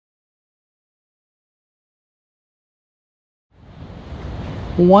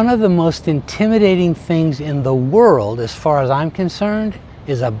One of the most intimidating things in the world, as far as I'm concerned,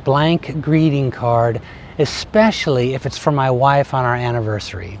 is a blank greeting card, especially if it's for my wife on our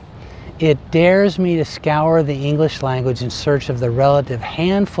anniversary. It dares me to scour the English language in search of the relative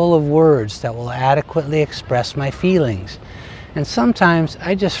handful of words that will adequately express my feelings. And sometimes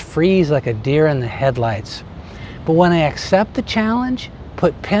I just freeze like a deer in the headlights. But when I accept the challenge,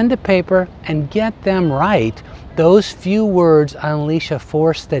 put pen to paper, and get them right, those few words unleash a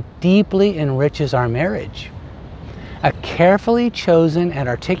force that deeply enriches our marriage. A carefully chosen and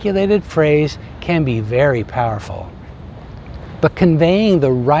articulated phrase can be very powerful. But conveying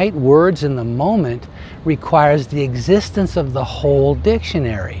the right words in the moment requires the existence of the whole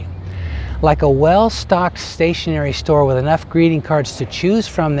dictionary. Like a well-stocked stationery store with enough greeting cards to choose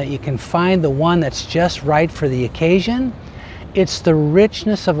from that you can find the one that's just right for the occasion, it's the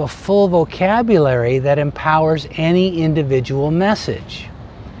richness of a full vocabulary that empowers any individual message.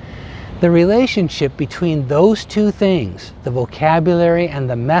 The relationship between those two things, the vocabulary and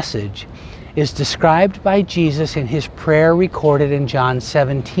the message, is described by Jesus in his prayer recorded in John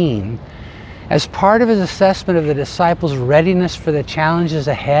 17. As part of his assessment of the disciples' readiness for the challenges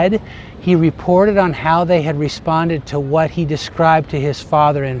ahead, he reported on how they had responded to what he described to his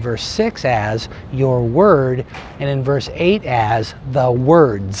Father in verse 6 as your word, and in verse 8 as the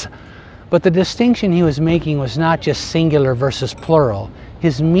words. But the distinction he was making was not just singular versus plural.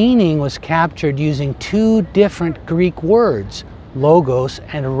 His meaning was captured using two different Greek words, logos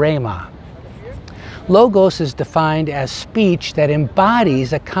and Rhema. Logos is defined as speech that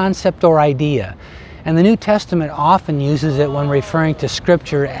embodies a concept or idea, and the New Testament often uses it when referring to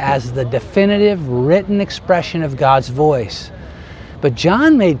Scripture as the definitive written expression of God's voice. But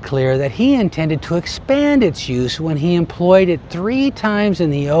John made clear that he intended to expand its use when he employed it 3 times in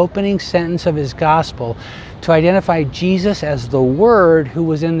the opening sentence of his gospel to identify Jesus as the Word who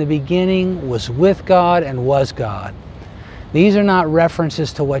was in the beginning, was with God, and was God. These are not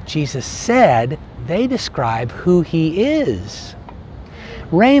references to what Jesus said, they describe who he is.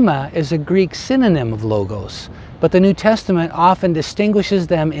 Rhema is a Greek synonym of logos, but the New Testament often distinguishes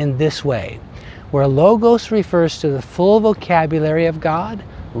them in this way. Where logos refers to the full vocabulary of God,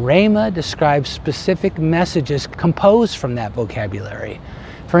 Rhema describes specific messages composed from that vocabulary.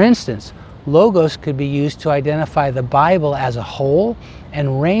 For instance, logos could be used to identify the Bible as a whole, and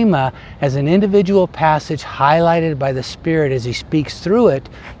Rhema as an individual passage highlighted by the Spirit as he speaks through it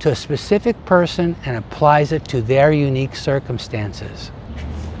to a specific person and applies it to their unique circumstances.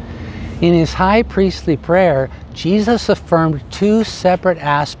 In his high priestly prayer, Jesus affirmed 2 separate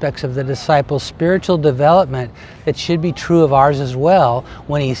aspects of the disciples' spiritual development that should be true of ours as well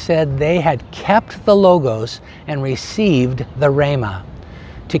when he said they had kept the logos and received the Rhema.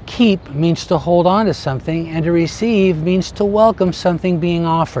 To keep means to hold on to something, and to receive means to welcome something being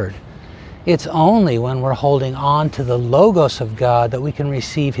offered. It's only when we're holding on to the logos of God that we can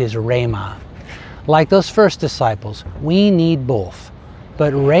receive his Rhema. Like those first disciples, we need both.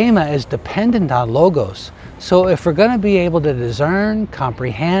 But Rhema is dependent on logos. So if we're going to be able to discern,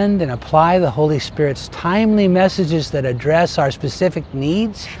 comprehend, and apply the Holy Spirit's timely messages that address our specific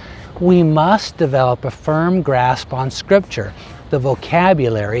needs, we must develop a firm grasp on Scripture, the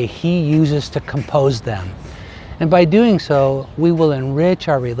vocabulary he uses to compose them. And by doing so, we will enrich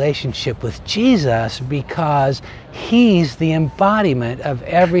our relationship with Jesus because he's the embodiment of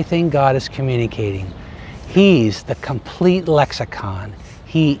everything God is communicating. He's the complete lexicon.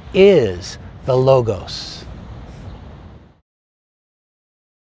 He is the Logos.